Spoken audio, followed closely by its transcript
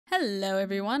Hello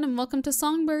everyone and welcome to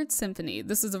Songbird Symphony.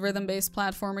 This is a rhythm-based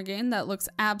platformer game that looks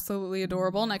absolutely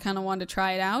adorable and I kind of wanted to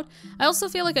try it out. I also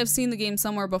feel like I've seen the game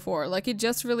somewhere before, like it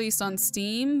just released on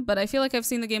Steam, but I feel like I've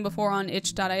seen the game before on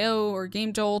itch.io or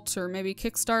GameJolt or maybe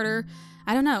Kickstarter.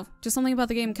 I don't know, just something about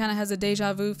the game kind of has a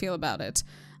deja vu feel about it.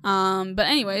 But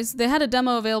anyways, they had a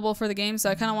demo available for the game, so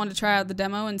I kind of wanted to try out the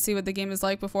demo and see what the game is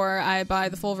like before I buy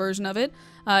the full version of it.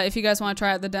 If you guys want to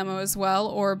try out the demo as well,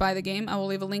 or buy the game, I will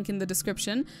leave a link in the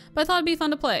description. But I thought it'd be fun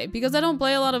to play, because I don't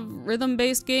play a lot of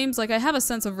rhythm-based games. Like, I have a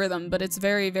sense of rhythm, but it's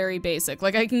very, very basic.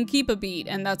 Like, I can keep a beat,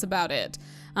 and that's about it.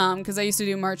 Because I used to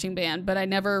do marching band, but I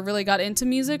never really got into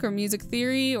music or music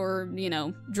theory or, you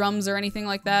know, drums or anything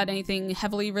like that, anything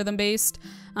heavily rhythm-based.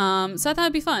 So I thought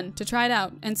it'd be fun to try it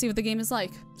out and see what the game is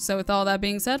like. So with all that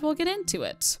being said, we'll get into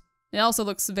it. It also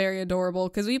looks very adorable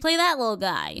because we play that little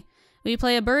guy. We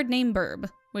play a bird named Burb,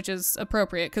 which is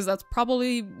appropriate because that's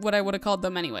probably what I would have called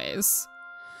them anyways.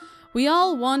 We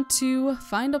all want to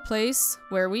find a place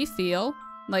where we feel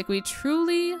like we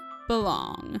truly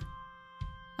belong.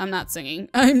 I'm not singing.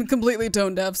 I'm completely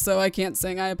tone deaf, so I can't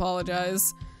sing. I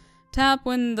apologize. Tap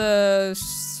when the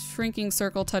shrinking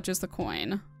circle touches the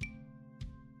coin.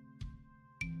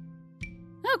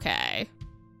 Okay.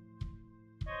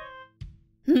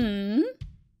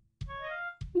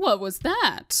 What was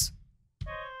that?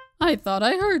 I thought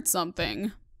I heard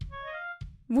something.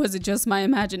 Was it just my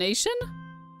imagination?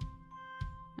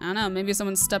 I don't know, maybe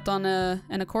someone stepped on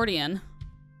an accordion.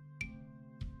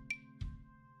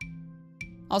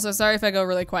 Also, sorry if I go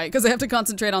really quiet, because I have to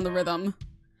concentrate on the rhythm.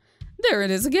 There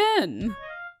it is again!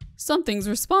 Something's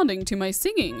responding to my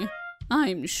singing.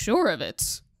 I'm sure of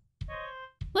it.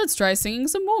 Let's try singing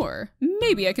some more.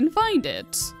 Maybe I can find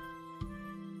it.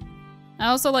 I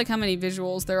also like how many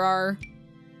visuals there are.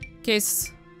 In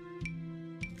case...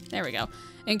 There we go.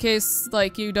 In case,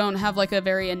 like, you don't have, like, a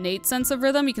very innate sense of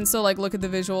rhythm, you can still, like, look at the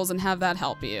visuals and have that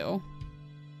help you.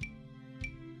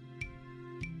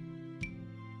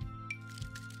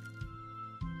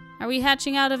 Are we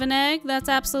hatching out of an egg? That's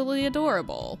absolutely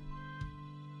adorable.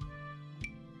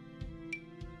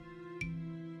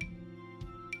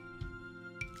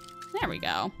 There we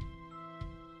go.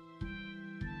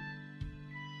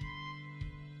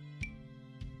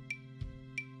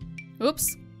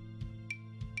 Oops.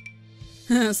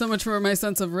 So much for my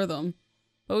sense of rhythm.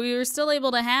 But we were still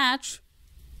able to hatch.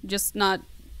 Just not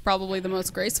probably the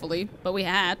most gracefully, but we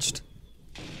hatched.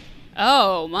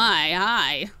 Oh my,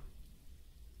 hi.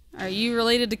 Are you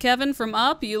related to Kevin from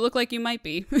Up? You look like you might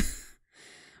be.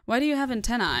 Why do you have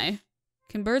antennae?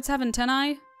 Can birds have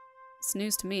antennae? It's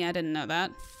news to me, I didn't know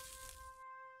that.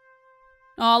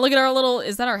 Oh, look at our little,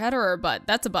 is that our head or our butt?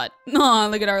 That's a butt. Oh,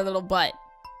 look at our little butt.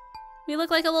 We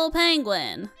look like a little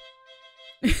penguin.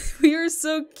 We are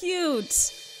so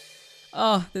cute.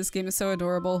 Oh, this game is so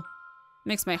adorable.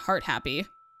 Makes my heart happy.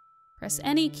 Press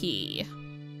any key.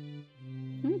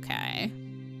 Okay.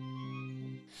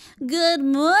 Good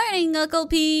morning, Uncle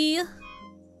P.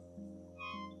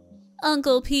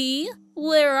 Uncle P,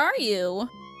 where are you?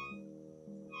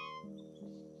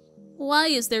 Why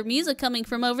is there music coming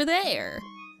from over there?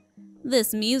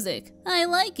 This music, I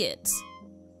like it.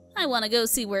 I want to go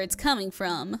see where it's coming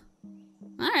from.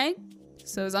 Alright,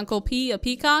 so is Uncle P a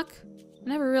peacock? I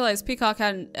never realized peacock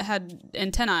had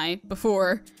antennae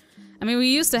before. I mean, we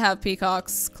used to have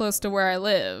peacocks close to where I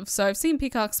live, so I've seen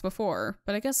peacocks before,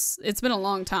 but I guess it's been a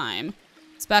long time.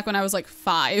 It's back when I was like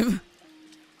 5.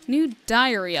 New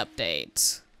diary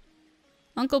update.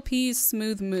 Uncle P's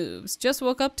smooth moves. Just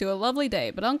woke up to a lovely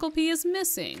day, but Uncle P is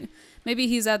missing. Maybe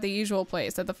he's at the usual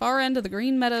place, at the far end of the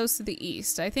green meadows to the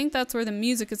east. I think that's where the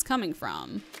music is coming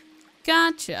from.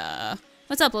 Gotcha.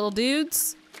 What's up, little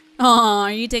dudes? Aw,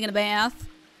 are you taking a bath?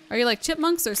 Are you like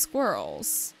chipmunks or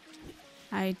squirrels?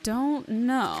 I don't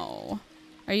know.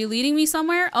 Are you leading me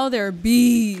somewhere? Oh, they're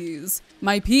bees.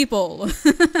 My people.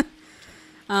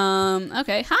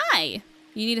 Okay. Hi.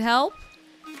 You need help?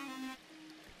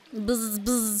 Buzz,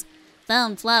 buzz.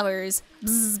 Found flowers.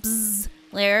 Buzz, buzz.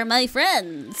 Where are my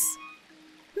friends?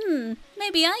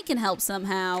 Maybe I can help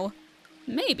somehow.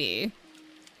 Maybe.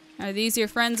 Are these your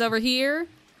friends over here?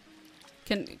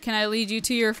 Can I lead you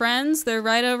to your friends? They're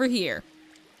right over here.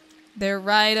 They're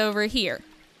right over here.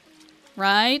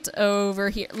 Right over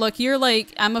here. Look, you're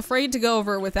like, I'm afraid to go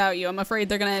over without you. I'm afraid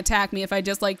they're gonna attack me if I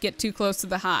just like get too close to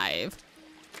the hive.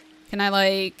 Can I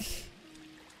like...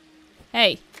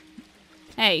 Hey.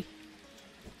 Hey.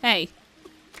 Hey.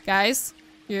 Guys,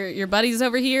 your buddy's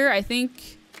over here. I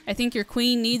think your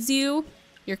queen needs you.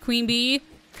 Your queen bee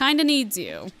kinda needs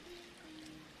you.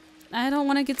 I don't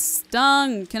want to get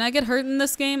stung. Can I get hurt in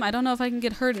this game? I don't know if I can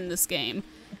get hurt in this game.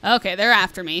 Okay, they're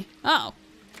after me. Oh.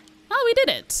 Oh, we did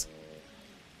it.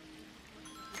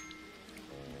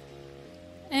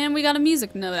 And we got a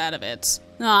music note out of it.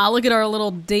 Aw, look at our little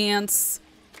dance.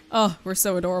 Oh, we're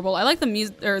so adorable. I like the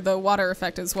music, or the water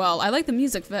effect as well. I like the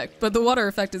music effect, but the water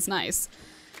effect is nice.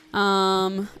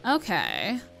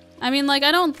 Okay. I mean, like,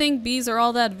 I don't think bees are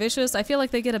all that vicious. I feel like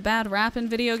they get a bad rap in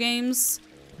video games.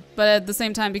 But at the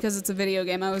same time, because it's a video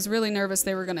game, I was really nervous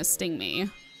they were gonna sting me.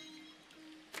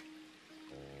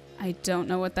 I don't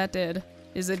know what that did.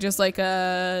 Is it just like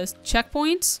a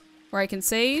checkpoint where I can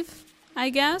save, I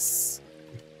guess?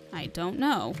 I don't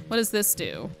know. What does this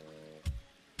do?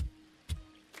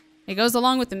 It goes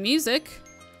along with the music.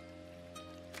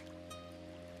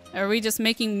 Are we just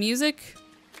making music?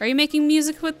 Are you making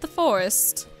music with the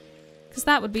forest? Because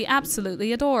that would be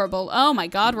absolutely adorable. Oh my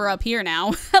god, we're up here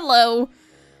now. Hello.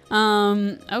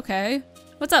 Okay.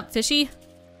 What's up, fishy?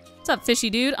 What's up, fishy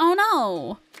dude? Oh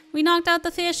no! We knocked out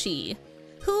the fishy.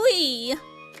 Hooey!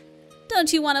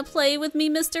 Don't you want to play with me,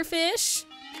 Mr. Fish?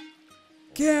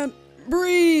 Can't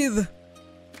breathe.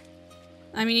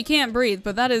 I mean, you can't breathe,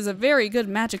 but that is a very good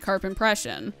Magikarp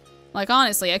impression. Like,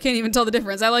 honestly, I can't even tell the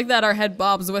difference. I like that our head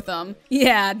bobs with them.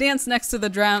 Yeah, dance next to the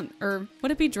drown... Or,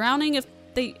 would it be drowning if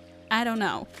they... I don't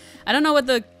know. I don't know what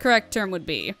the correct term would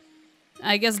be.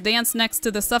 I guess dance next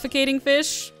to the suffocating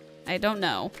fish? I don't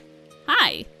know.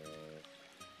 Hi!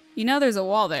 You know there's a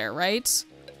wall there, right?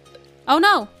 Oh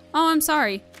no! Oh, I'm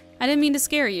sorry. I didn't mean to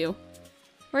scare you.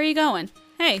 Where are you going?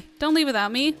 Hey, don't leave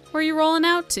without me. Where are you rolling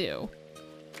out to?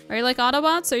 Are you like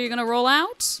Autobots? Are you gonna roll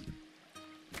out?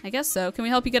 I guess so. Can we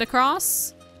help you get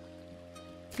across?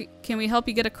 Can we help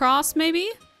you get across, maybe?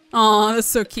 Aw, that's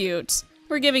so cute.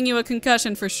 We're giving you a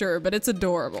concussion for sure, but it's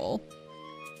adorable.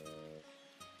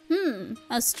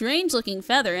 A strange-looking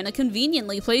feather in a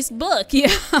conveniently placed book.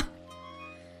 Yeah.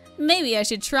 Maybe I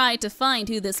should try to find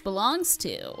who this belongs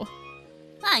to.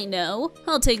 I know.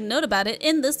 I'll take note about it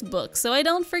in this book so I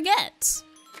don't forget.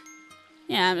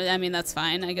 Yeah, I mean, that's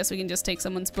fine. I guess we can just take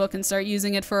someone's book and start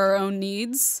using it for our own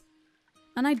needs.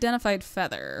 Unidentified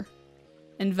feather.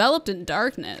 Enveloped in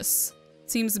darkness.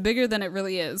 Seems bigger than it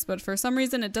really is, but for some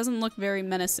reason it doesn't look very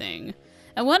menacing.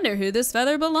 I wonder who this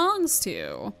feather belongs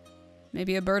to.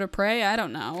 Maybe a bird of prey? I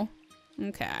don't know.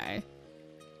 Okay.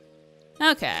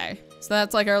 Okay. So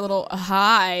that's like our little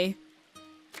hi.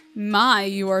 My,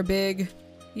 you are big.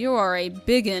 You are a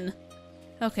biggin.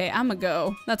 Okay, I'ma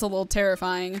go. That's a little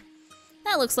terrifying.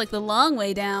 That looks like the long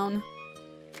way down.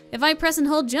 If I press and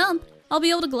hold jump, I'll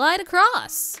be able to glide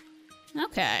across.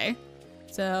 Okay.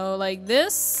 So, like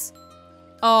this.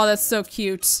 Oh, that's so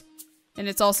cute. And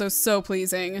it's also so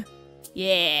pleasing.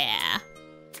 Yeah.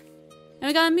 And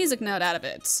we got a music note out of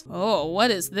it. Oh, what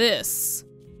is this?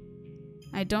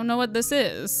 I don't know what this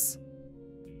is.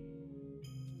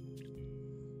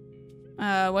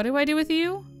 What do I do with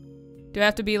you? Do I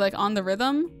have to be like on the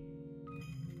rhythm?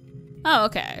 Oh,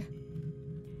 okay.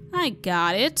 I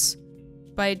got it.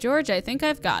 By George, I think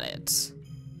I've got it.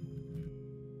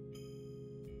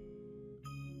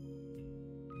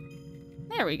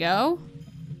 There we go.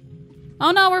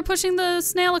 Oh no, we're pushing the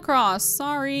snail across.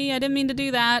 Sorry, I didn't mean to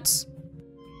do that.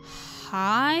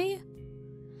 Hi?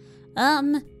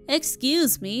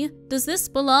 Excuse me, does this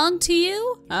belong to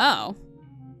you? Oh.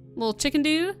 Little chicken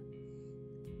dude?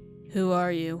 Who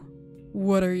are you?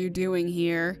 What are you doing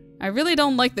here? I really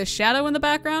don't like the shadow in the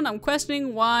background. I'm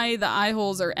questioning why the eye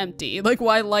holes are empty. Like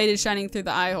why light is shining through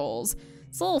the eye holes.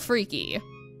 It's a little freaky.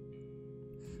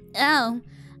 Oh,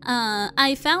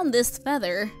 I found this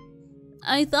feather.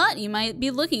 I thought you might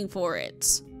be looking for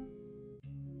it.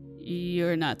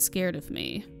 You're not scared of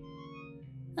me.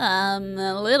 A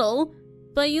little,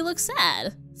 but you look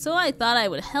sad, so I thought I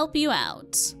would help you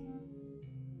out.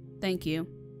 Thank you.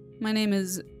 My name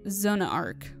is Zona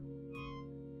Arc.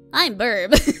 I'm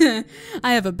Burb.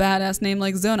 I have a badass name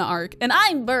like Zona Arc, and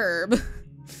I'm Burb.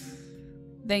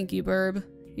 Thank you, Burb.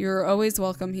 You're always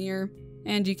welcome here,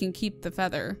 and you can keep the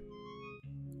feather.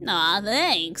 Aw,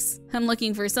 thanks. I'm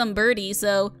looking for some birdie,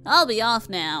 so I'll be off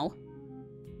now.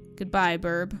 Goodbye,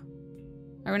 Burb.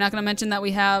 Are we not gonna mention that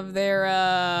we have their,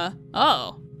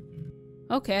 oh.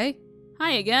 Okay.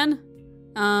 Hi again.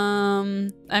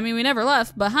 I mean, we never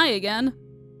left, but hi again.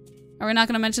 Are we not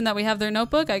gonna mention that we have their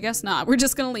notebook? I guess not. We're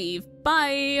just gonna leave.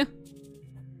 Bye!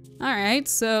 Alright,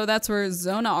 so that's where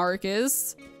Zona Arc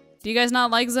is. Do you guys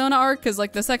not like Zona Arc? Because,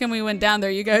 like, the second we went down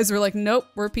there, you guys were like, nope,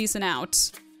 we're peacing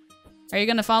out. Are you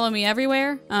gonna follow me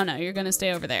everywhere? Oh no, you're gonna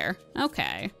stay over there.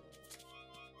 Okay.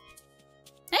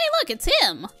 Hey, look, it's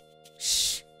him!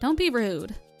 Shh, don't be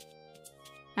rude.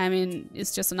 I mean,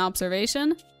 it's just an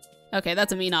observation. Okay,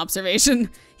 that's a mean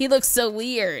observation. He looks so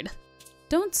weird.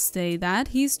 Don't say that,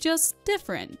 he's just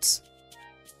different.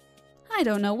 I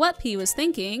don't know what P was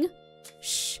thinking.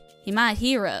 Shh, he might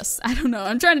hear us. I don't know.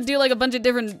 I'm trying to do like a bunch of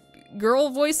different girl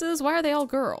voices. Why are they all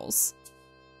girls?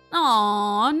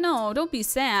 Aw, no, don't be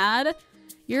sad.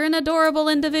 You're an adorable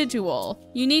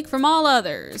individual, unique from all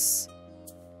others.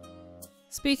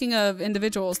 Speaking of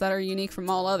individuals that are unique from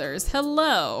all others,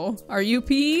 hello. Are you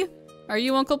P? Are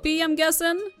you Uncle P, I'm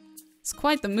guessing? It's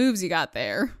quite the moves you got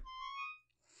there.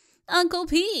 Uncle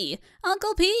P!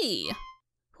 Uncle P!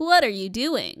 What are you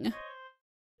doing?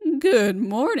 Good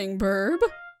morning, Burb.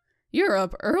 You're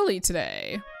up early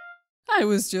today. I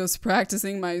was just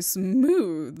practicing my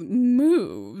smooth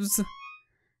moves.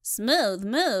 Smooth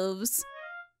moves?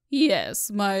 Yes,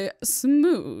 my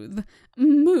smooth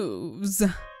moves.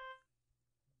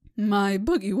 My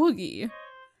boogie woogie.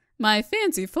 My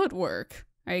fancy footwork.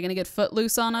 Are you gonna get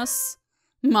footloose on us?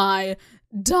 My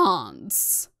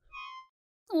dance.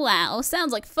 Wow,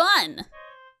 sounds like fun.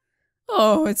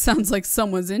 Oh, it sounds like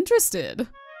someone's interested.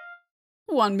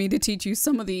 Want me to teach you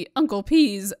some of the Uncle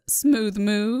P's smooth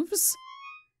moves?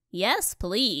 Yes,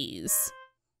 please.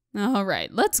 All right,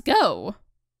 let's go.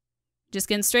 Just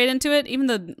getting straight into it? Even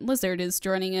the lizard is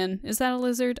joining in. Is that a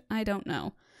lizard? I don't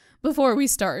know. Before we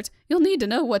start, you'll need to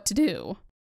know what to do.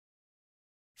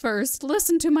 First,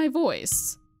 listen to my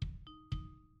voice.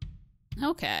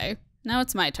 Okay, now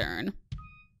it's my turn.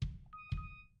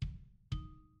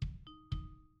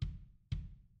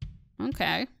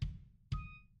 Okay.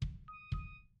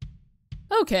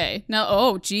 Okay, now,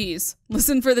 oh geez.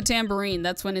 Listen for the tambourine,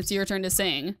 that's when it's your turn to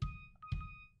sing.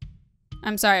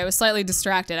 I'm sorry, I was slightly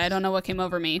distracted. I don't know what came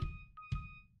over me.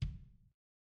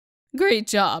 Great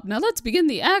job, now let's begin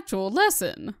the actual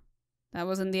lesson. That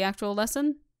wasn't the actual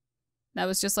lesson? That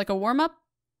was just like a warm-up?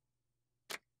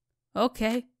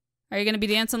 Okay. Are you gonna be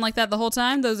dancing like that the whole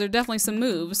time? Those are definitely some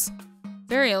moves.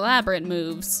 Very elaborate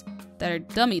moves that are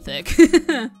dummy thick.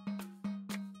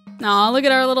 Aw, look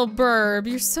at our little burb.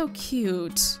 You're so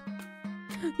cute.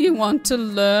 You want to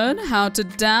learn how to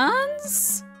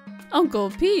dance?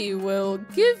 Uncle P will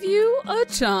give you a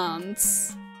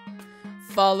chance.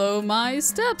 Follow my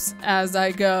steps as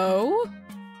I go.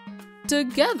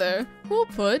 Together, we'll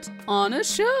put on a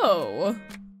show.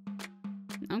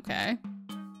 Okay.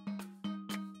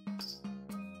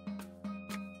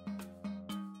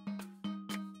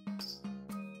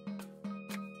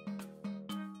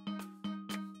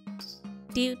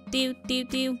 Do, do, do,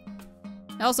 do.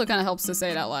 It also kind of helps to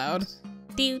say it out loud.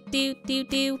 Do, do, do,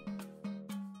 do.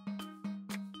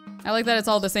 I like that it's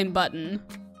all the same button.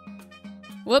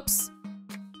 Whoops.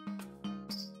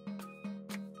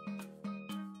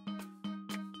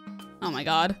 Oh my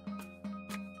god.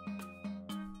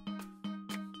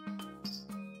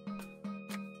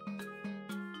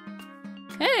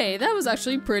 Hey, that was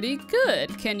actually pretty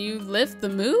good. Can you lift the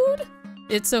mood?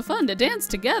 It's so fun to dance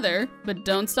together, but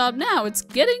don't stop now, it's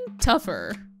getting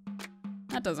tougher.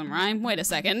 That doesn't rhyme. Wait a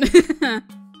second.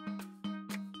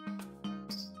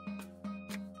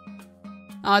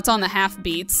 Oh, it's on the half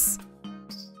beats.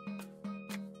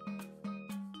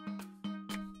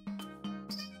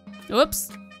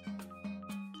 Whoops.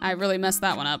 I really messed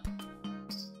that one up.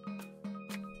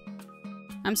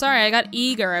 I'm sorry, I got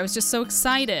eager. I was just so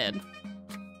excited.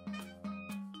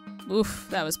 Oof,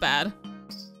 that was bad.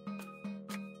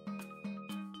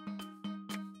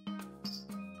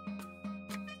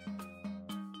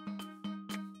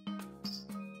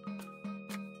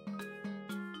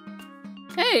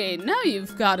 Hey, now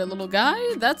you've got it, little guy.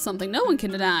 That's something no one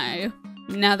can deny.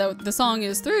 Now that the song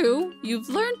is through, you've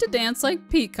learned to dance like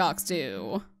peacocks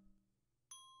do.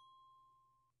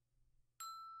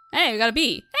 Hey, we got a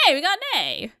B. Hey, we got an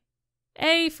A.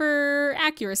 A for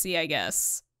accuracy, I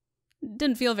guess.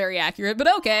 Didn't feel very accurate,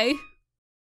 but okay.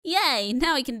 Yay,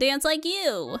 now we can dance like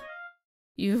you.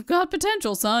 You've got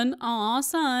potential, son. Aw,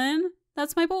 son.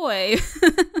 That's my boy.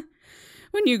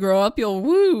 When you grow up, you'll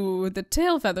woo the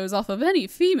tail feathers off of any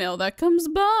female that comes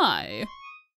by.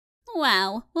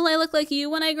 Wow, will I look like you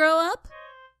when I grow up?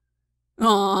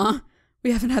 Aw,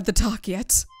 we haven't had the talk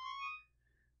yet.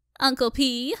 Uncle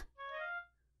P.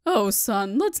 Oh,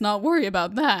 son, let's not worry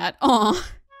about that. Aw.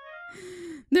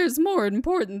 There's more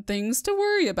important things to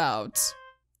worry about.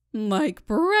 Like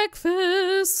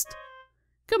breakfast.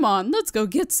 Come on, let's go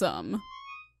get some.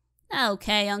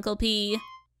 Okay, Uncle P.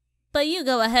 But you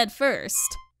go ahead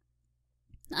first.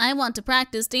 I want to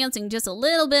practice dancing just a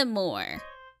little bit more.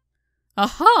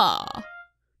 Aha!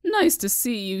 Nice to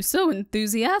see you so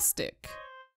enthusiastic.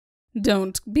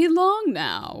 Don't be long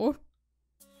now.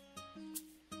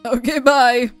 Okay,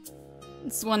 bye.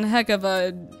 It's one heck of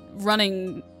a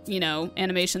running,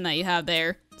 animation that you have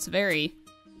there. It's very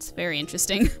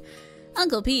interesting.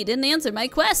 Uncle P didn't answer my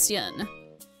question.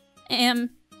 Am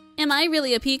Am I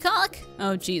really a peacock?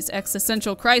 Oh geez,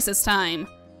 existential crisis time.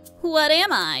 What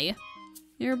am I?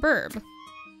 You're a birb.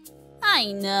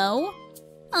 I know.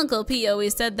 Uncle P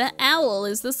always said the owl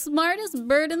is the smartest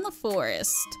bird in the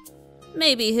forest.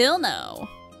 Maybe he'll know.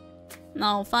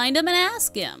 I'll find him and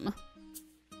ask him.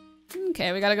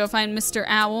 Okay, we gotta go find Mr.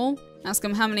 Owl. Ask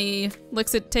him how many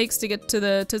licks it takes to get to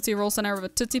the Tootsie Roll center of a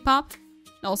Tootsie Pop.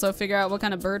 Also figure out what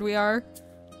kind of bird we are.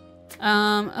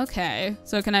 Okay.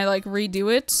 So can I like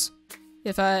redo it?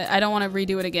 If I don't want to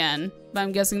redo it again. But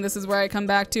I'm guessing this is where I come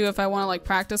back to if I want to like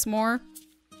practice more.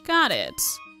 Got it.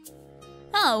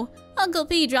 Oh, Uncle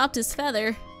P dropped his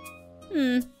feather.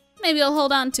 Maybe I'll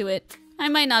hold on to it. I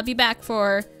might not be back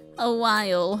for a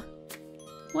while.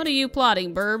 What are you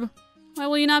plotting, birb? Why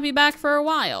will you not be back for a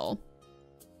while?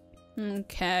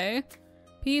 Okay.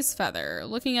 P's feather.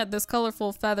 Looking at this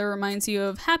colorful feather reminds you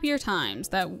of happier times,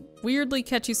 that weirdly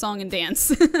catchy song and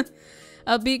dance.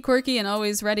 Upbeat, quirky, and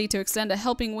always ready to extend a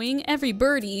helping wing, every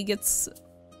birdie gets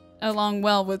along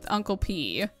well with Uncle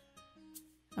P.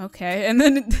 Okay, and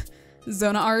then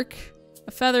Zona Arc.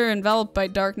 A feather enveloped by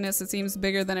darkness, it seems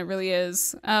bigger than it really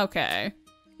is. Okay.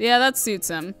 Yeah, that suits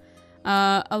him.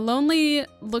 A lonely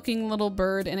looking little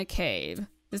bird in a cave.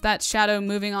 Is that shadow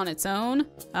moving on its own?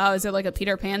 Oh, is it like a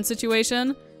Peter Pan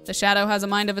situation? The shadow has a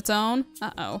mind of its own?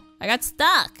 Uh-oh. I got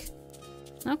stuck.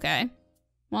 Okay.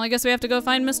 Well, I guess we have to go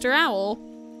find Mr. Owl.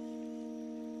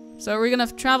 So are we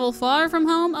gonna travel far from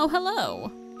home? Oh,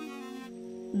 hello.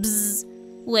 Bzz.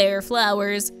 Where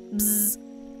flowers? Bzz.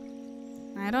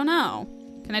 I don't know.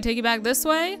 Can I take you back this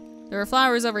way? There are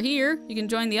flowers over here. You can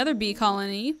join the other bee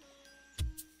colony.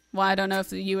 Well, I don't know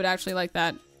if you would actually like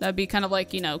that. That'd be kind of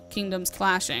like, you know, kingdoms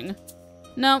clashing.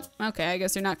 Nope. Okay, I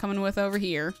guess you're not coming with over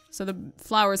here. So the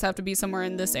flowers have to be somewhere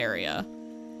in this area.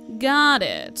 Got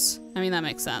it. I mean, that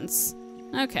makes sense.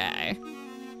 Okay.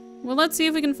 Well, let's see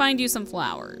if we can find you some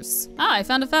flowers. Ah, I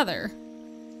found a feather.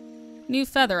 New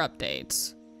feather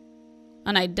update.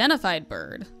 Unidentified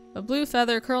bird. A blue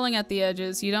feather curling at the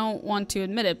edges. You don't want to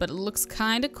admit it, but it looks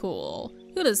kinda cool.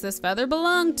 Who does this feather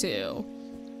belong to?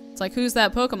 It's like, who's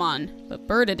that Pokemon? But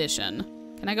bird edition.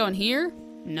 Can I go in here?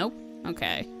 Nope.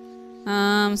 Okay.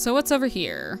 So what's over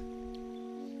here?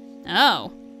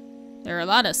 Oh. There are a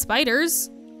lot of spiders.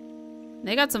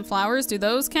 They got some flowers. Do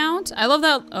those count? I love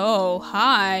that. Oh,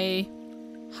 hi.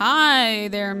 Hi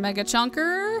there, Mega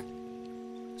Chunker.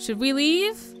 Should we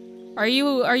leave? Are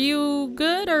you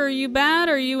good or are you bad?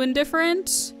 Are you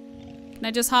indifferent? Can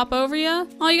I just hop over you?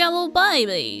 Oh, you got little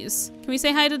babies. Can we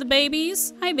say hi to the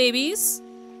babies? Hi, babies.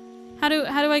 How do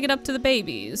I get up to the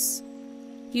babies?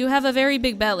 You have a very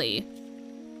big belly.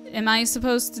 Am I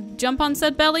supposed to jump on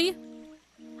said belly?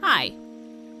 Hi.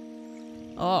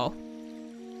 Oh.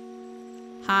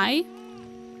 Hi?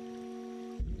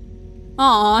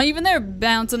 Aw, even they're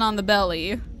bouncing on the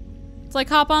belly. It's like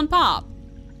hop on pop.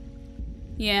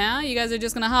 Yeah, you guys are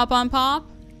just gonna hop on pop?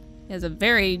 He has a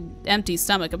very empty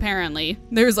stomach, apparently.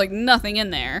 There's like nothing in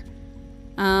there.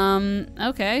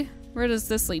 Okay. Where does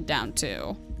this lead down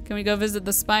to? Can we go visit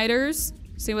the spiders?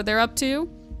 See what they're up to?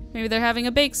 Maybe they're having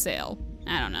a bake sale.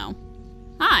 I don't know.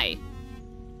 Hi.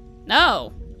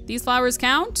 No. These flowers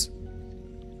count?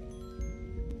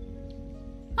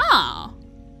 Oh.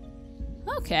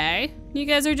 Okay. You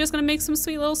guys are just gonna make some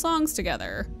sweet little songs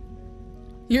together.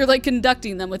 You're like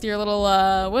conducting them with your little,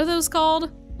 what are those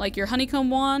called? Like your honeycomb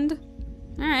wand?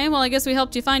 Alright, well I guess we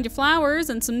helped you find your flowers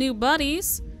and some new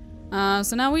buddies.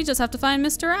 So now we just have to find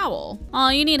Mr. Owl. Oh,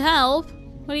 you need help?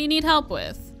 What do you need help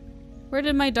with? Where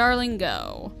did my darling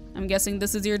go? I'm guessing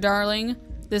this is your darling?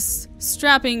 This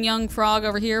strapping young frog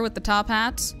over here with the top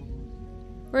hat?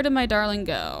 Where did my darling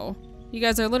go? You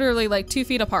guys are literally like 2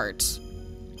 feet apart.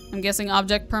 I'm guessing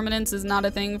object permanence is not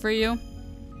a thing for you?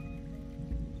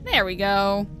 There we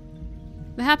go.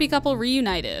 The happy couple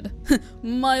reunited.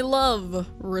 My love,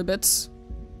 Ribbit.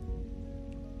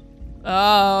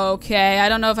 Okay, I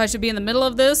don't know if I should be in the middle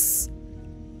of this.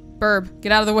 Birb,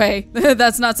 get out of the way.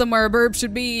 That's not somewhere a birb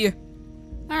should be.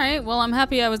 Alright, well I'm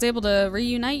happy I was able to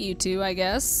reunite you two, I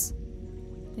guess.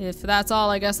 If that's all,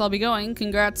 I guess I'll be going.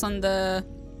 Congrats on the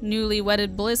newly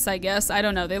wedded bliss, I guess. I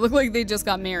don't know, they look like they just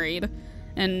got married.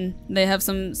 And they have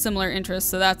some similar interests,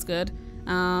 so that's good.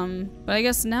 But I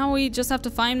guess now we just have to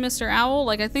find Mr. Owl.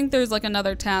 Like, I think there's like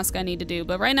another task I need to do,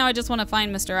 but right now I just want to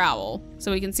find Mr. Owl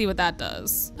so we can see what that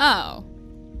does. Oh.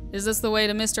 Is this the way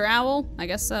to Mr. Owl? I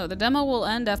guess so. The demo will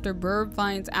end after Birb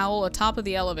finds Owl atop of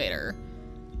the elevator.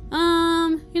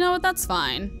 You know what? That's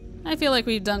fine. I feel like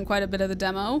we've done quite a bit of the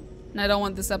demo, and I don't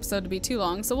want this episode to be too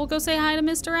long, so we'll go say hi to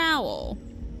Mr. Owl.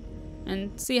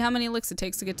 And see how many licks it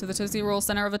takes to get to the Tootsie Roll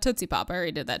center of a Tootsie Pop. I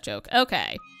already did that joke.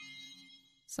 Okay.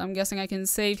 So I'm guessing I can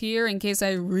save here in case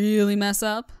I really mess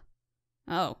up.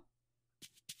 Oh.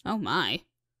 Oh my.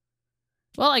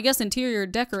 Well, I guess interior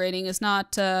decorating is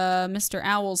not Mr.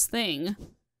 Owl's thing.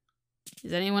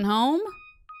 Is anyone home?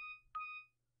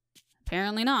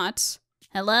 Apparently not.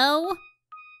 Hello?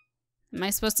 Am I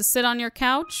supposed to sit on your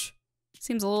couch?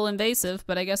 Seems a little invasive,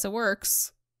 but I guess it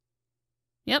works.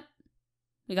 Yep.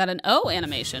 We got an O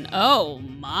animation. Oh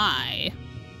my.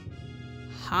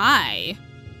 Hi.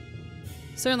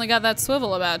 Certainly got that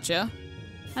swivel about you.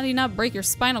 How do you not break your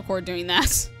spinal cord doing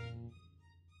that?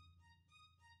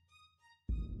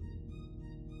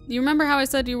 You remember how I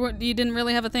said you didn't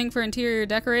really have a thing for interior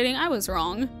decorating? I was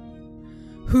wrong.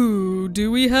 Who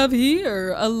do we have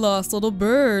here? A lost little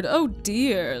bird. Oh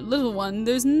dear, little one,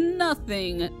 there's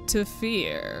nothing to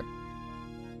fear.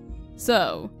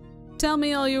 So, tell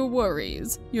me all your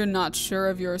worries. You're not sure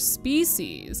of your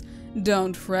species.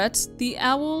 Don't fret, the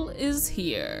owl is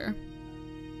here.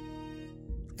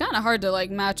 Kind of hard to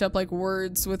like match up like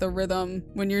words with a rhythm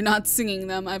when you're not singing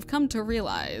them, I've come to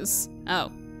realize.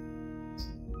 Oh.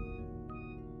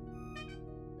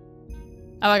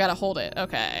 Oh, I gotta hold it.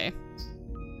 Okay.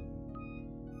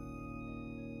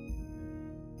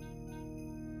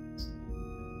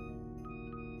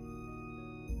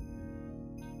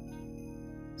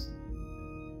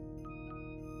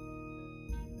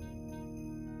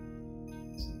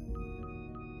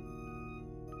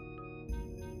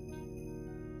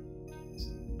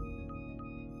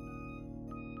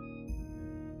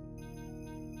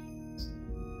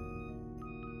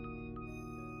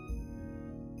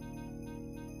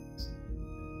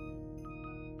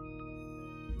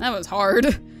 That was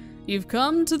hard. You've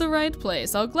come to the right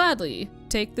place. I'll gladly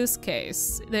take this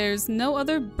case. There's no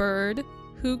other bird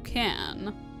who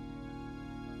can.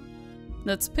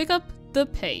 Let's pick up the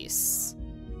pace.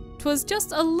 'Twas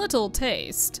just a little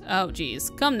taste. Oh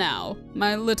geez, come now,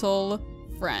 my little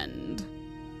friend.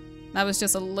 That was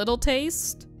just a little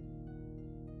taste?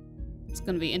 It's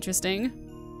gonna be interesting.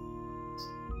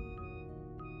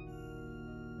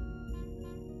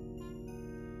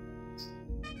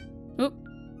 Oop.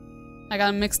 I got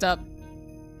them mixed up.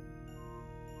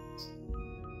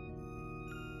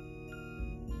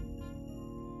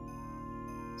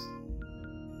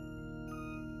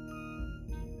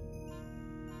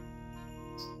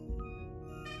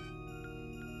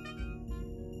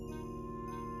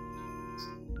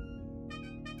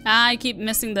 I keep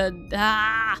missing the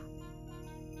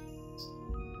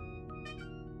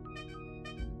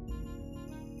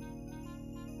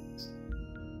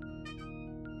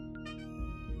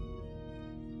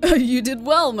You did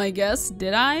well, my guest,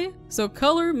 did I? So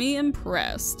color me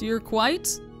impressed. You're quite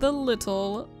the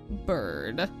little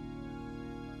bird.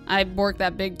 I borked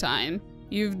that big time.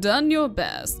 You've done your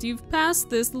best. You've passed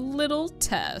this little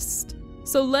test.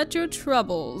 So let your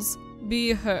troubles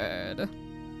be heard.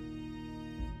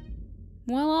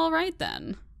 Well, alright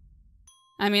then.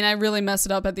 I mean, I really messed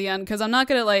it up at the end, because I'm not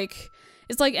gonna, like...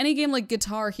 It's like any game like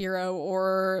Guitar Hero,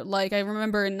 or, like, I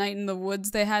remember in Night in the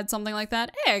Woods they had something like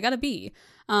that. Hey, I got a B.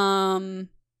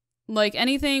 Like,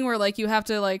 anything where, like, you have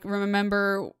to, like,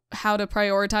 remember how to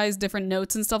prioritize different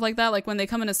notes and stuff like that. Like, when they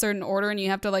come in a certain order and you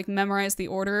have to, like, memorize the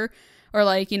order, or,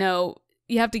 like, you know...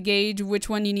 You have to gauge which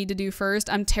one you need to do first.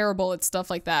 I'm terrible at stuff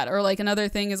like that. Or, like, another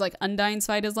thing is, like, Undyne's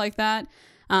Fight is like that.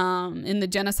 In the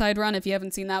Genocide run, if you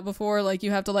haven't seen that before, like,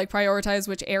 you have to, like, prioritize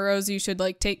which arrows you should,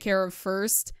 like, take care of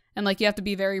first. And, like, you have to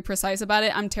be very precise about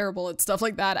it. I'm terrible at stuff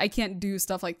like that. I can't do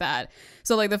stuff like that.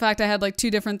 So, like, the fact I had, like,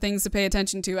 2 different things to pay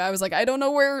attention to, I was like, I don't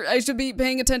know where I should be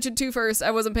paying attention to first.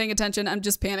 I wasn't paying attention. I'm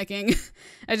just panicking.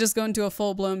 I just go into a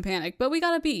full-blown panic. But we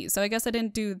got a B, so I guess I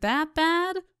didn't do that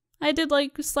bad. I did,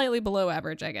 like, slightly below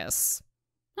average, I guess.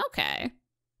 Okay.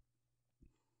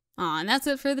 Aw, and that's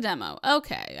it for the demo.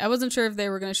 Okay, I wasn't sure if they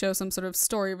were going to show some sort of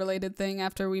story-related thing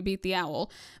after we beat the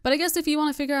owl, but I guess if you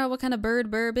want to figure out what kind of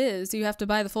bird Burb is, you have to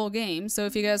buy the full game, so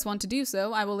if you guys want to do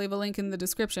so, I will leave a link in the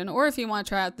description, or if you want to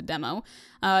try out the demo,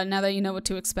 now that you know what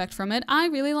to expect from it. I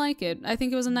really like it. I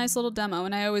think it was a nice little demo,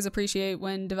 and I always appreciate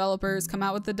when developers come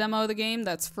out with the demo of the game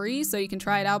that's free, so you can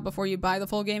try it out before you buy the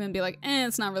full game and be like,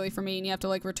 it's not really for me, and you have to,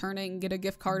 like, return it and get a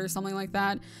gift card or something like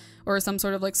that. Or some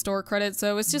sort of like store credit,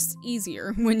 so it's just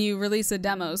easier when you release a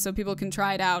demo so people can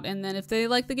try it out, and then if they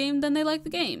like the game, then they like the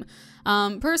game.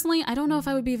 Personally, I don't know if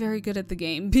I would be very good at the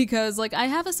game because like I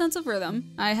have a sense of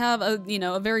rhythm. I have a, you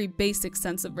know, a very basic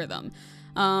sense of rhythm.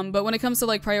 But when it comes to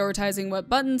like prioritizing what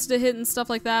buttons to hit and stuff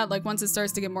like that, like once it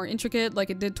starts to get more intricate like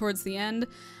it did towards the end,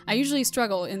 I usually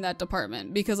struggle in that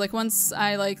department because like once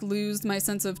I like lose my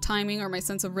sense of timing or my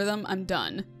sense of rhythm, I'm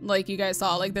done. Like you guys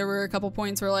saw, like there were a couple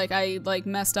points where like I like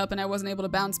messed up and I wasn't able to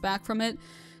bounce back from it.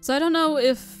 So I don't know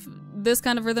if this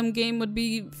kind of rhythm game would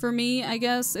be for me, I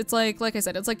guess. It's like I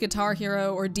said, it's like Guitar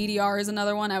Hero, or DDR is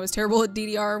another one. I was terrible at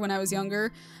DDR when I was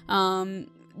younger.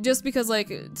 Just because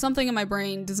like something in my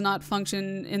brain does not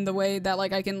function in the way that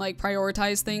like I can like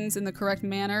prioritize things in the correct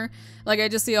manner. Like I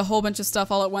just see a whole bunch of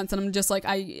stuff all at once and I'm just like,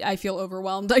 I feel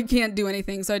overwhelmed. I can't do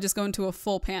anything, so I just go into a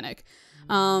full panic.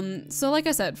 So like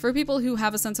I said, for people who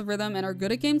have a sense of rhythm and are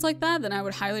good at games like that, then I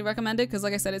would highly recommend it, because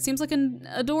like I said, it seems like an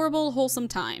adorable, wholesome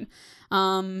time.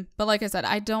 But like I said,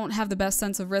 I don't have the best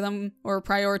sense of rhythm or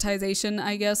prioritization,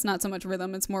 I guess. Not so much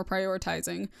rhythm, it's more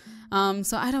prioritizing.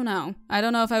 So I don't know. I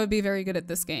don't know if I would be very good at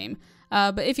this game.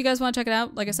 But if you guys want to check it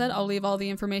out, like I said, I'll leave all the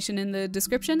information in the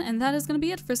description, and that is going to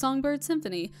be it for Songbird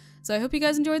Symphony. So I hope you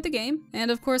guys enjoyed the game, and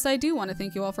of course I do want to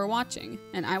thank you all for watching,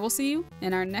 and I will see you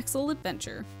in our next little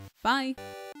adventure. Bye!